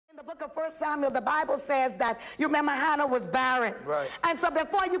book of 1 Samuel, the Bible says that, you remember Hannah was barren. Right. And so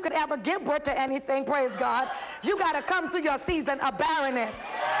before you could ever give birth to anything, praise God, you got to come through your season of barrenness.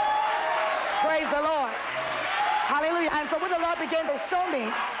 Praise the Lord. Hallelujah. And so what the Lord began to show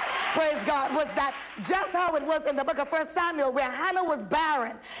me, praise God, was that just how it was in the book of 1 Samuel where Hannah was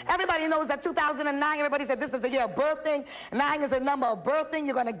barren. Everybody knows that 2009, everybody said this is the year of birthing. 9 is the number of birthing.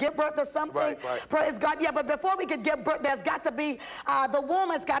 You're going to give birth to something. Right. Praise God. Yeah, but before we could give birth, there's got to be, the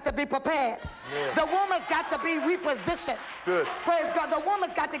woman's got to be prepared. Yeah. The woman's got to be repositioned. Good. Praise God. The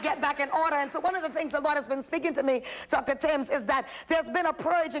woman's got to get back in order. And so one of the things the Lord has been speaking to me, Dr. Timms, is that there's been a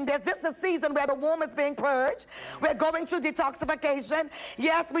purging. This is a season where the woman's being purged. We're going through detoxification.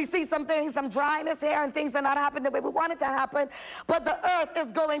 Yes, we see some things, some dryness here, and things are not happening the way we want it to happen. But the earth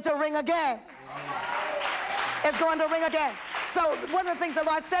is going to ring again. It's going to ring again. So one of the things the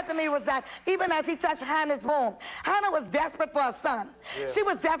Lord said to me was that even as he touched Hannah's womb, Hannah was desperate for a son. Yeah. She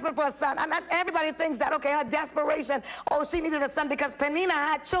was desperate for a son. And everybody thinks that, okay, her desperation, oh, she needed a son because Peninnah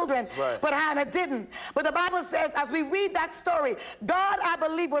had children, right, but Hannah didn't. But the Bible says, as we read that story, God, I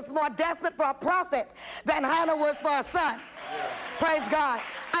believe, was more desperate for a prophet than Hannah was for a son. Yeah. Praise God.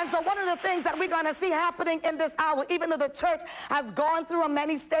 And so one of the things that we're going to see happening in this hour, even though the church has gone through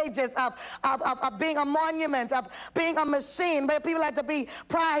many stages of being a monument, of being a machine, where people had to be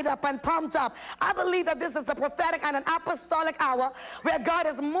pried up and pumped up, I believe that this is the prophetic and an apostolic hour where God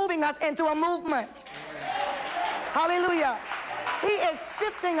is moving us into a movement. Hallelujah. He is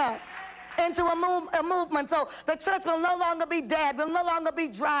shifting us into a movement. So the church will no longer be dead, will no longer be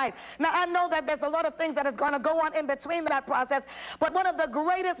dried. Now, I know that there's a lot of things that is going to go on in between that process, but one of the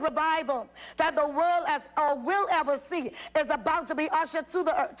greatest revival that the world has or will ever see is about to be ushered to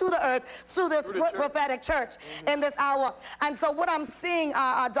the earth through this prophetic church in this hour. And so what I'm seeing,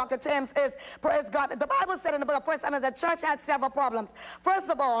 Dr. Timms, is, praise God, the Bible said in the book of 1 Samuel that the church had several problems.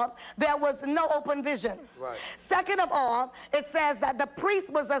 First of all, there was no open vision. Right. Second of all, it says that the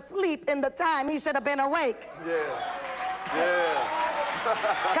priest was asleep in the time he should have been awake. Yeah.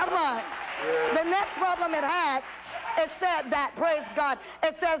 Come on. Yeah. The next problem it had, it said that, praise God,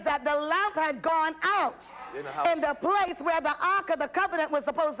 it says that the lamp had gone out in the place where the Ark of the Covenant was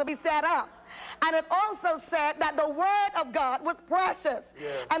supposed to be set up. And it also said that the word of God was precious.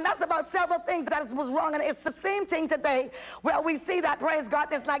 Yeah. And that's about several things that was wrong. And it's the same thing today where we see that, praise God,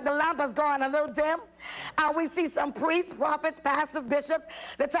 it's like the lamp has gone a little dim. And we see some priests, prophets, pastors, bishops,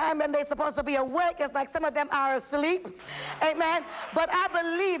 the time when they're supposed to be awake, it's like some of them are asleep. Amen. But I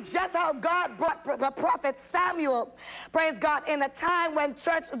believe just how God brought the prophet Samuel, praise God, in a time when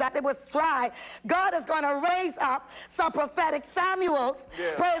church, that it was dry, God is going to raise up some prophetic Samuels,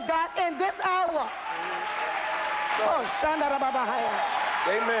 praise God, in this hour. Oh, Shanda Rababahaya.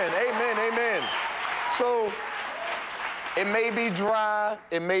 Amen. So it may be dry,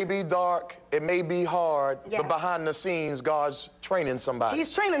 it may be dark, it may be hard, but behind the scenes, God's training somebody.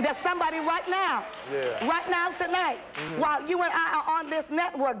 He's training. There's somebody right now. Yeah. Right now, tonight, while you and I are on this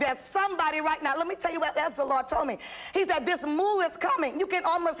network, there's somebody right now. Let me tell you what else the Lord told me. He said this move is coming. You can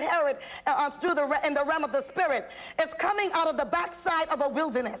almost hear it in the realm of the spirit. It's coming out of the backside of a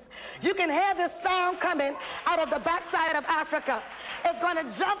wilderness. You can hear this sound coming out of the backside of Africa. It's going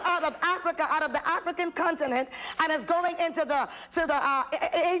to jump out of Africa, out of the African continent, and it's going into the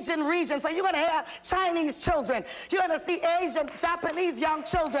Asian region. So you're going to hear Chinese children. You're going to see Asian, Japanese young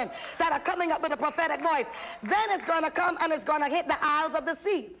children that are coming up with a prophetic voice. Then it's going to come and it's going to hit the Isles of the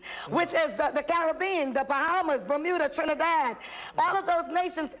Sea, which is the Caribbean, the Bahamas, Bermuda, Trinidad, all of those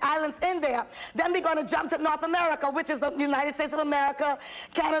nations, islands in there. Then we're going to jump to North America, which is the United States of America,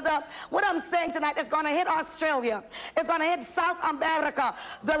 Canada. What I'm saying tonight is going to hit Australia. It's going to hit South America.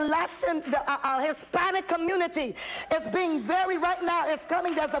 The Latin, the Hispanic community is being very, right now, it's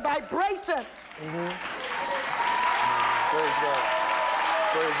coming, there's a vibration. Praise God.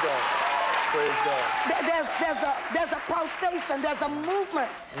 Praise God. Praise God. There's a pulsation, there's a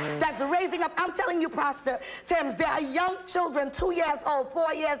movement that's raising up. I'm telling you, Pastor Timms, there are young children, 2 years old,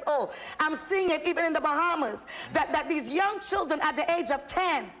 4 years old. I'm seeing it even in the Bahamas, that these young children at the age of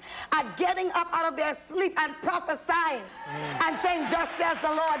 10 are getting up out of their sleep and prophesying and saying, thus says the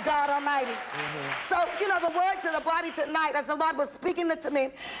Lord God Almighty. So, you know, the word to the body tonight, as the Lord was speaking it to me,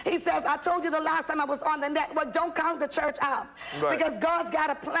 he says, I told you the last time I was on the network, don't count the church out, because God's got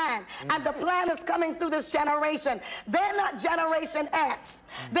a plan, and the plan is coming through this generation. They're not Generation X,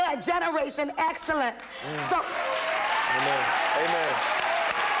 they're Generation Excellent. So, Amen. Amen.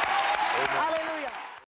 Hallelujah.